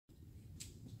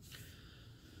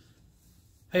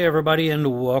Hey everybody,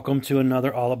 and welcome to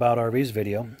another All About RVs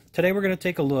video. Today we're going to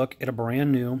take a look at a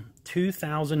brand new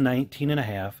 2019 and a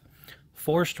half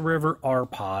Forestriver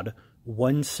R-Pod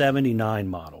 179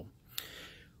 model.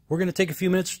 We're going to take a few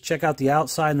minutes to check out the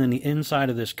outside and then the inside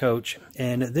of this coach.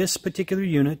 And this particular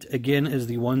unit, again, is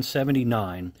the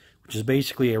 179, which is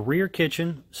basically a rear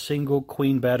kitchen, single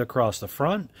queen bed across the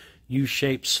front,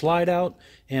 U-shaped slide out,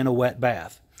 and a wet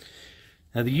bath.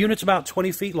 Now the unit's about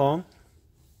 20 feet long.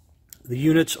 The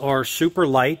units are super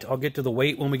light. I'll get to the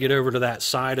weight when we get over to that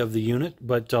side of the unit,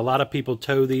 but a lot of people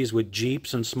tow these with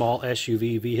Jeeps and small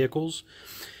SUV vehicles.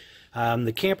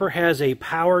 The camper has a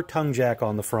power tongue jack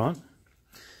on the front,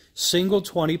 single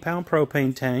 20-pound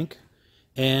propane tank,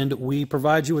 and we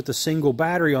provide you with a single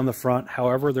battery on the front.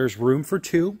 However, there's room for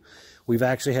two. We've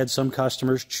actually had some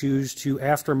customers choose to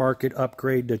aftermarket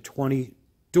upgrade to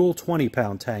dual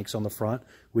 20-pound tanks on the front.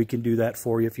 We can do that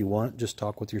for you if you want. Just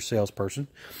talk with your salesperson.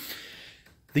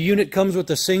 The unit comes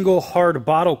with a single hard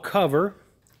bottle cover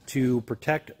to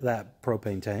protect that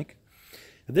propane tank.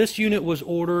 This unit was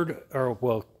ordered, or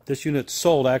well, this unit's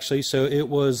sold actually, so it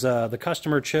was, the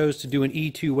customer chose to do an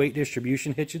E2 weight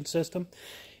distribution hitching system,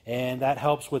 and that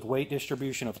helps with weight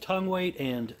distribution of tongue weight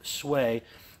and sway.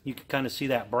 You can kind of see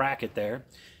that bracket there.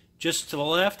 Just to the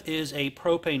left is a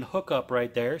propane hookup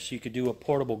right there, so you could do a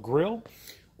portable grill,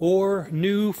 or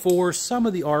new for some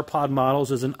of the R-Pod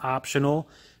models is an optional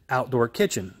outdoor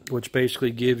kitchen, which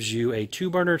basically gives you a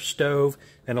 2-burner stove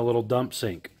and a little dump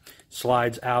sink.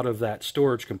 Slides out of that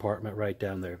storage compartment right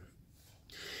down there.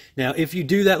 Now, if you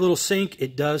do that little sink,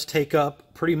 it does take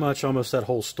up pretty much almost that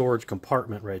whole storage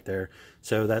compartment right there.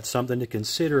 So that's something to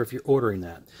consider if you're ordering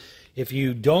that. If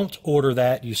you don't order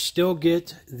that, you still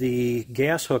get the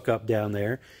gas hookup down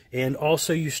there, and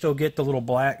also you still get the little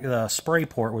black spray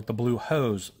port with the blue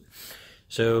hose.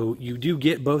 So you do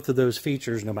get both of those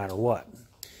features no matter what.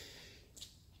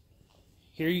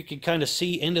 Here you can kind of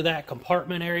see into that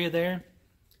compartment area there.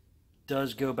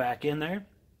 Does go back in there.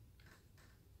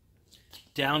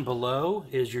 Down below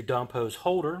is your dump hose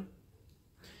holder.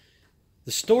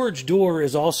 The storage door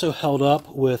is also held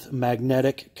up with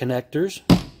magnetic connectors.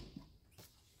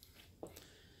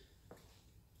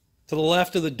 To the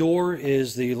left of the door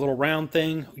is the little round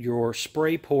thing, your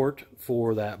spray port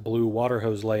for that blue water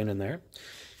hose laying in there.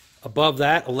 Above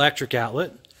that, electric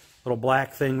outlet. Little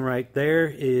black thing right there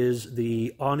is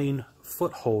the awning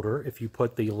foot holder if you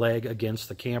put the leg against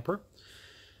the camper.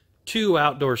 2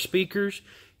 outdoor speakers.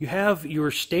 You have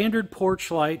your standard porch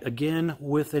light, again,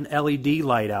 with an LED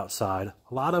light outside.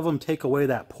 A lot of them take away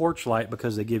that porch light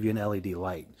because they give you an LED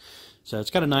light. So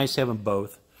it's kind of nice having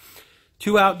both.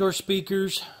 2 outdoor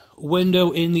speakers,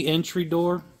 window in the entry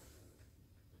door.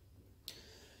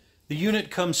 The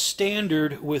unit comes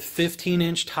standard with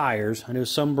 15-inch tires. I know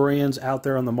some brands out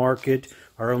there on the market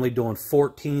are only doing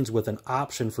 14s with an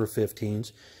option for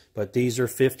 15s, but these are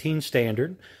 15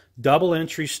 standard. Double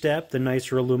entry step, the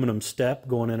nicer aluminum step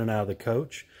going in and out of the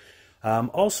coach.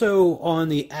 Also on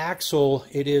the axle,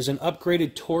 it is an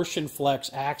upgraded torsion flex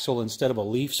axle instead of a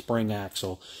leaf spring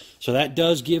axle. So that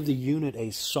does give the unit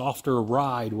a softer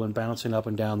ride when bouncing up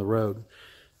and down the road.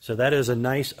 So that is a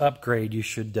nice upgrade. You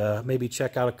should maybe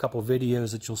check out a couple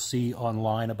videos that you'll see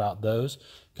online about those,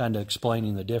 kind of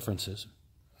explaining the differences.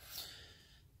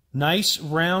 Nice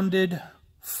rounded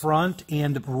front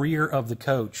and rear of the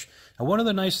coach. Now, one of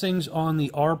the nice things on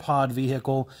the R-Pod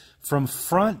vehicle, from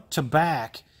front to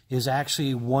back, is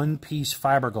actually one-piece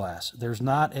fiberglass. There's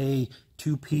not a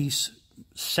 2-piece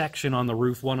section on the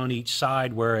roof, one on each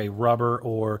side, where a rubber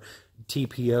or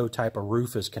TPO type of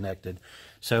roof is connected.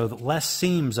 So less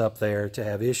seams up there to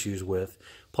have issues with.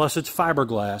 Plus it's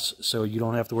fiberglass, so you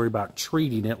don't have to worry about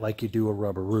treating it like you do a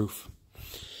rubber roof.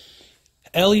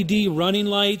 LED running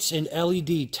lights and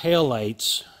LED tail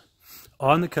lights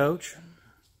on the coach.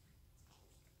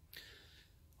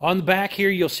 On the back here,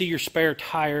 you'll see your spare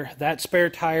tire. That spare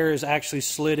tire is actually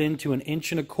slid into an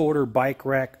 1.25-inch bike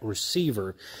rack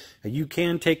receiver. Now, you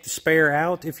can take the spare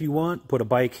out if you want, put a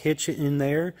bike hitch in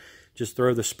there, just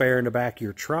throw the spare in the back of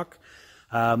your truck.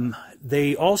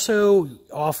 They also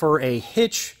offer a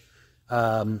hitch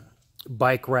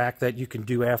bike rack that you can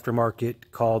do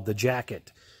aftermarket called the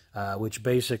Jacket, which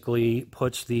basically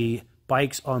puts the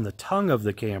bikes on the tongue of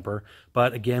the camper,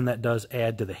 but again, that does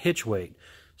add to the hitch weight.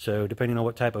 So depending on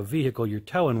what type of vehicle you're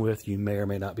towing with, you may or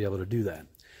may not be able to do that.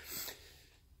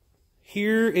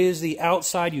 Here is the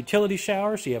outside utility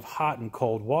shower, so you have hot and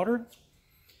cold water.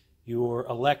 Your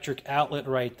electric outlet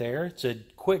right there. It's a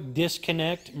quick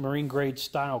disconnect, marine grade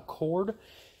style cord.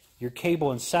 Your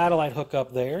cable and satellite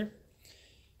hookup there.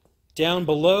 Down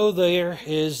below there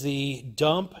is the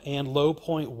dump and low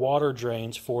point water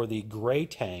drains for the gray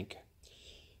tank.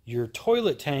 your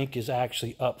toilet tank is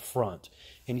actually up front.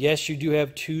 And yes, you do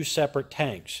have two separate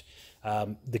tanks.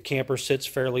 The camper sits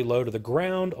fairly low to the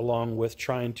ground, along with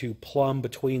trying to plumb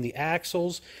between the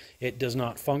axles. It does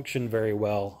not function very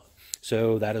well,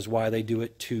 so that is why they do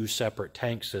it two separate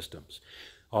tank systems.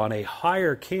 On a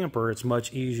higher camper, it's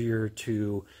much easier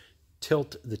to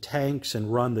tilt the tanks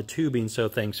and run the tubing so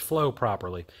things flow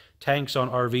properly. Tanks on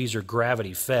RVs are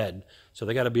gravity fed, so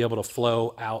they got to be able to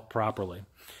flow out properly.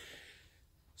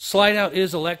 Slide out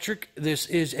is electric. This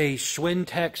is a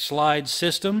Schwintek slide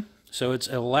system, so it's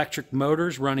electric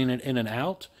motors running it in and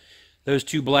out. Those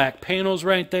two black panels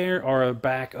right there are a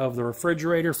back of the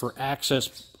refrigerator for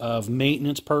access of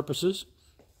maintenance purposes.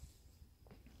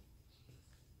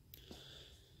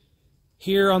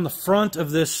 Here on the front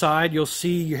of this side, you'll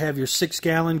see you have your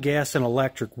 6-gallon gas and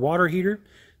electric water heater.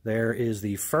 There is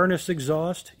the furnace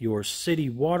exhaust, your city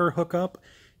water hookup,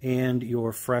 and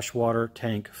your freshwater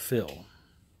tank fill.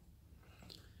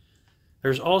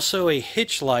 There's also a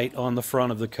hitch light on the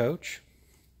front of the coach.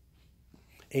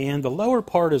 And the lower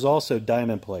part is also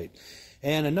diamond plate.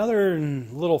 And another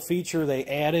little feature they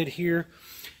added here,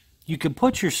 you can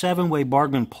put your 7-way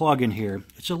Bargman plug in here.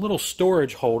 It's a little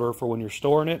storage holder for when you're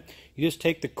storing it. You just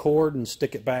take the cord and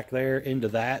stick it back there into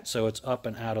that so it's up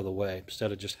and out of the way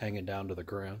instead of just hanging down to the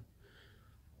ground.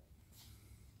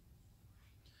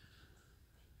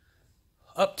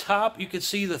 Up top, you can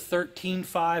see the 13.5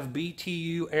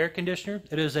 BTU air conditioner.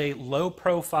 It is a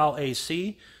low-profile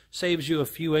AC. Saves you a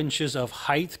few inches of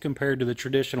height compared to the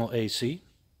traditional AC.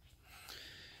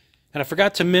 And I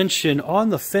forgot to mention, on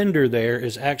the fender there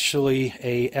is actually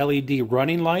a LED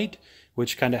running light,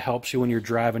 which kind of helps you when you're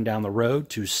driving down the road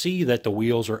to see that the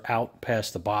wheels are out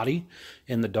past the body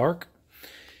in the dark.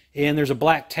 And there's a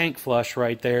black tank flush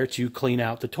right there to clean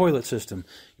out the toilet system.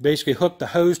 You basically hook the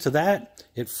hose to that,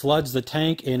 it floods the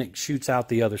tank, and it shoots out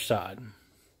the other side.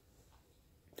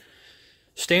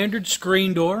 Standard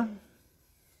screen door.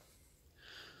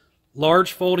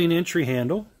 Large folding entry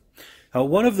handle.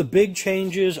 One of the big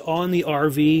changes on the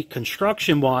RV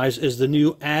construction-wise is the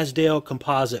new Azdel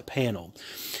composite panel.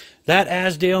 That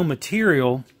Azdel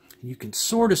material, you can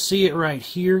sort of see it right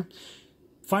here.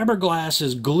 Fiberglass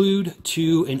is glued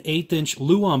to an 1/8-inch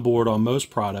Luan board on most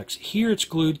products. Here it's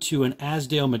glued to an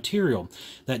Azdel material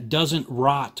that doesn't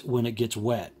rot when it gets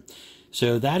wet.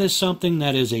 So that is something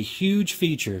that is a huge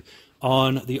feature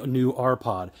on the new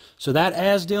R-Pod. So that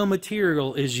Azdel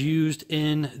material is used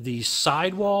in the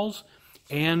sidewalls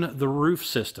and the roof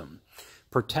system,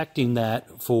 protecting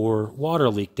that for water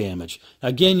leak damage.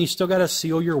 Again, you still got to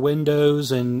seal your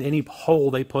windows and any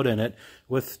hole they put in it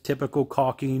with typical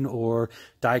caulking or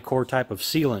Dicor type of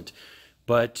sealant.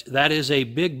 But that is a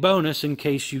big bonus in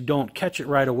case you don't catch it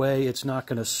right away. It's not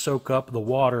going to soak up the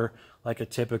water like a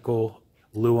typical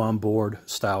Luan board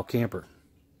style camper.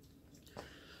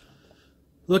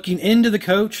 Looking into the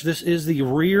coach, this is the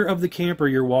rear of the camper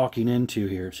you're walking into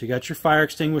here. So you got your fire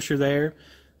extinguisher there,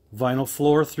 vinyl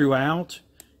floor throughout,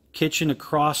 kitchen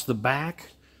across the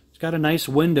back. It's got a nice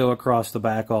window across the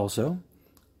back also.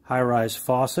 High-rise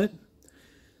faucet.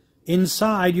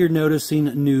 Inside, you're noticing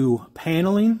new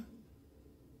paneling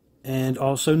and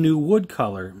also new wood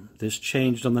color. This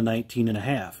changed on the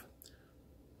 19.5.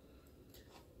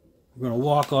 We're going to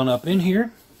walk on up in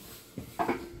here.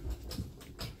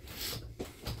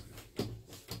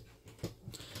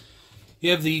 You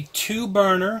have the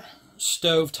 2-burner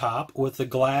stove top with the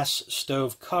glass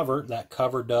stove cover. That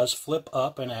cover does flip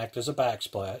up and act as a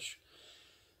backsplash.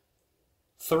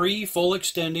 3 full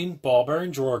extending ball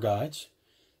bearing drawer guides.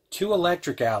 2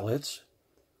 electric outlets.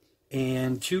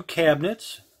 And 2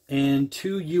 cabinets. And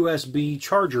 2 USB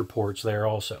charger ports there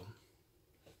also.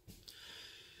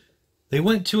 They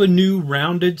went to a new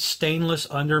rounded stainless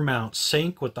undermount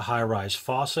sink with the high-rise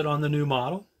faucet on the new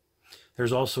model.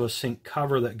 There's also a sink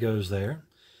cover that goes there.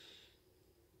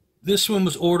 This one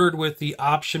was ordered with the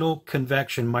optional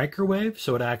convection microwave,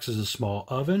 so it acts as a small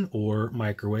oven or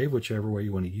microwave, whichever way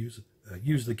you want to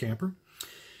use the camper.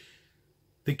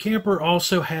 The camper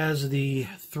also has the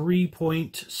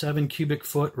 3.7 cubic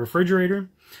foot refrigerator,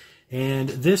 and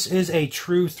this is a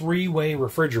true 3-way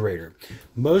refrigerator.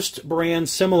 Most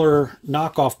brands, similar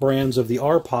knockoff brands of the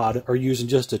R-Pod, are using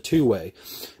just a 2-way.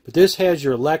 But this has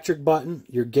your electric button,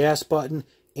 your gas button,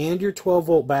 and your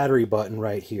 12-volt battery button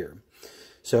right here.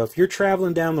 So if you're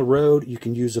traveling down the road, you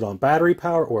can use it on battery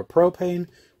power or propane.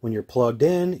 When you're plugged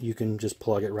in, you can just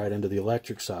plug it right into the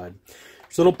electric side.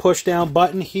 There's a little push-down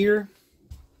button here.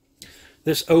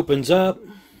 This opens up.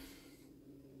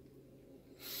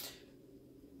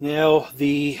 Now,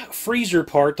 the freezer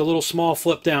part, the little small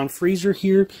flip-down freezer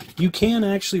here, you can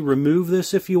actually remove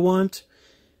this if you want.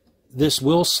 This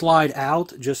will slide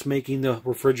out, just making the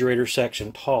refrigerator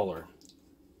section taller.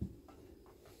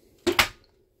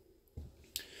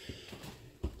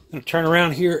 I'm going to turn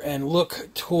around here and look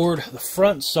toward the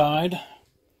front side.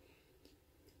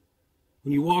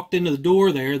 When you walked into the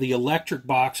door there, the electric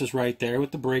box is right there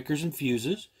with the breakers and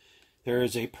fuses. There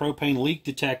is a propane leak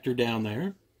detector down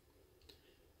there.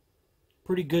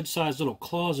 Pretty good sized little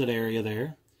closet area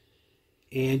there.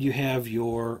 And you have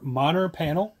your monitor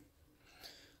panel,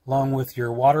 along with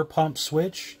your water pump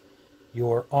switch,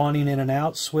 your awning in and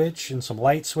out switch, and some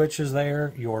light switches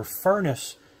there, your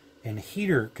furnace and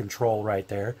heater control right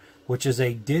there, which is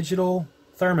a digital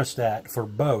thermostat for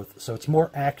both, so it's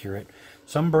more accurate.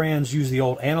 Some brands use the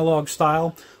old analog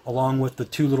style, along with the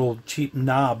two little cheap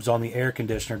knobs on the air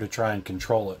conditioner to try and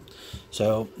control it.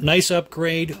 So, nice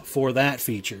upgrade for that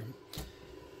feature.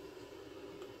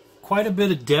 Quite a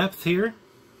bit of depth here.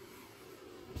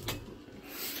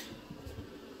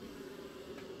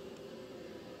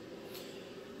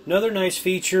 Another nice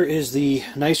feature is the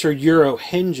nicer Euro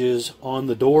hinges on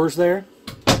the doors there.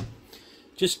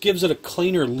 Just gives it a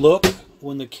cleaner look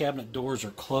when the cabinet doors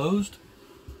are closed.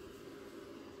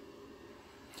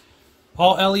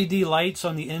 All LED lights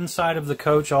on the inside of the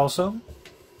coach also.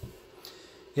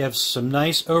 You have some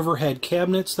nice overhead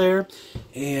cabinets there,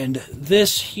 and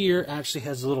this here actually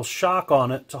has a little shock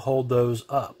on it to hold those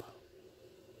up.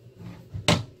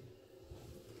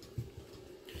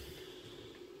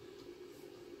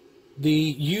 The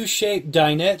U-shaped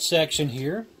dinette section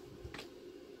here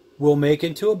will make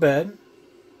into a bed.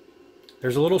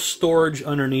 There's a little storage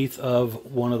underneath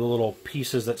of one of the little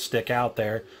pieces that stick out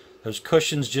there. Those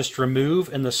cushions just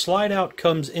remove, and the slide out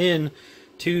comes in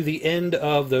to the end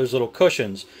of those little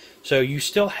cushions. So you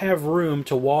still have room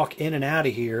to walk in and out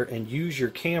of here and use your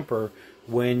camper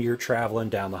when you're traveling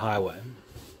down the highway.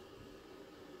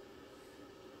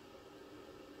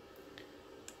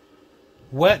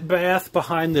 Wet bath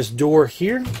behind this door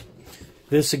here.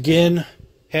 This again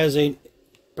has a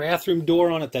bathroom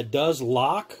door on it that does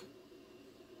lock.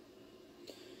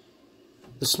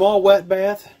 The small wet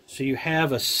bath, so you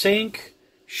have a sink,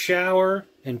 shower,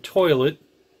 and toilet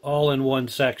all in one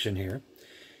section here.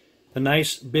 A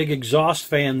nice big exhaust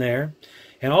fan there.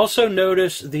 And also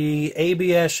notice the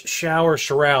ABS shower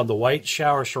surround, the white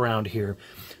shower surround here.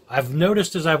 I've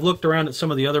noticed as I've looked around at some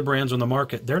of the other brands on the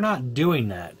market, they're not doing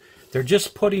that. They're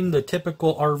just putting the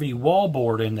typical RV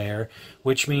wallboard in there,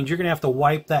 which means you're going to have to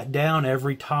wipe that down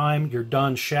every time you're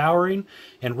done showering,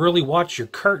 and really watch your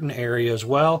curtain area as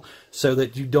well so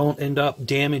that you don't end up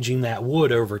damaging that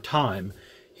wood over time.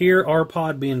 Here,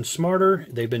 Arpod being smarter,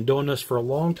 they've been doing this for a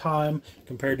long time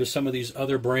compared to some of these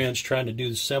other brands trying to do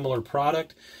the similar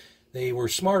product. They were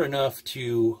smart enough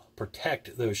to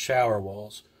protect those shower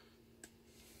walls.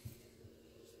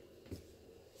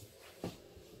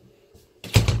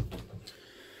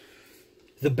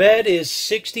 The bed is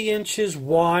 60 inches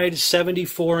wide,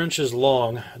 74 inches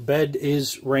long. Bed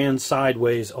ran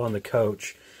sideways on the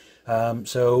coach.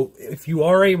 So if you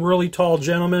are a really tall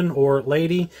gentleman or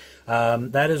lady,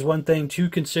 that is one thing to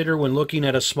consider when looking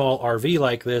at a small RV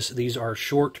like this. These are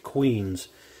short queens,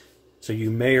 so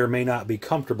you may or may not be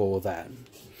comfortable with that.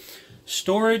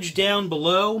 Storage down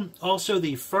below. Also,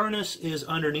 the furnace is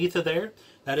underneath of there.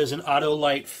 That is an auto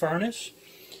light furnace,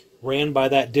 ran by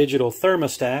that digital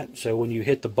thermostat, so when you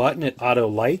hit the button it auto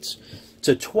lights. It's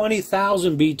a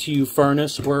 20,000 BTU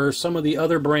furnace, where some of the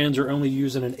other brands are only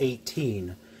using an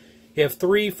 18. You have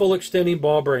 3 full extending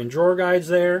ball bearing drawer guides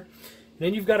there, and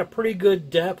then you've got a pretty good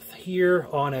depth here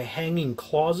on a hanging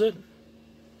closet.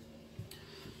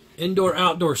 Indoor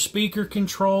outdoor speaker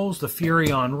controls. The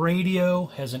Furrion radio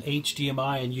has an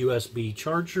HDMI and USB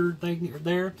charger thing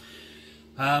there.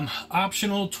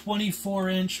 Optional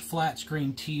 24-inch flat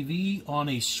screen TV on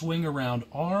a swing around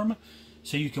arm,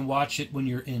 so you can watch it when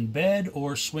you're in bed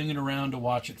or swing it around to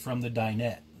watch it from the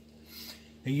dinette.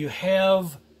 And you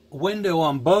have a window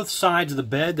on both sides of the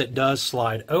bed that does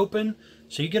slide open,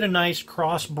 so you get a nice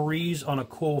cross breeze on a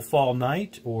cool fall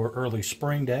night or early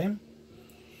spring day,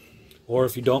 or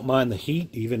if you don't mind the heat,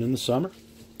 even in the summer.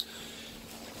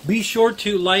 Be sure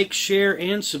to like, share,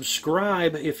 and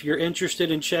subscribe if you're interested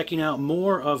in checking out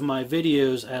more of my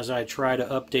videos as I try to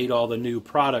update all the new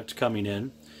products coming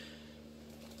in.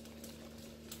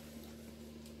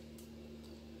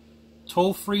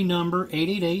 Toll-free number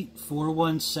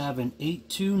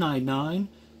 888-417-8299.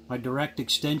 My direct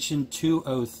extension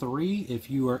 203.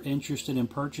 If you are interested in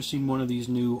purchasing one of these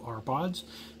new Arpods,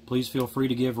 please feel free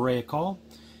to give Ray a call.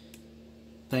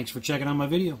 Thanks for checking out my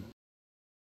video.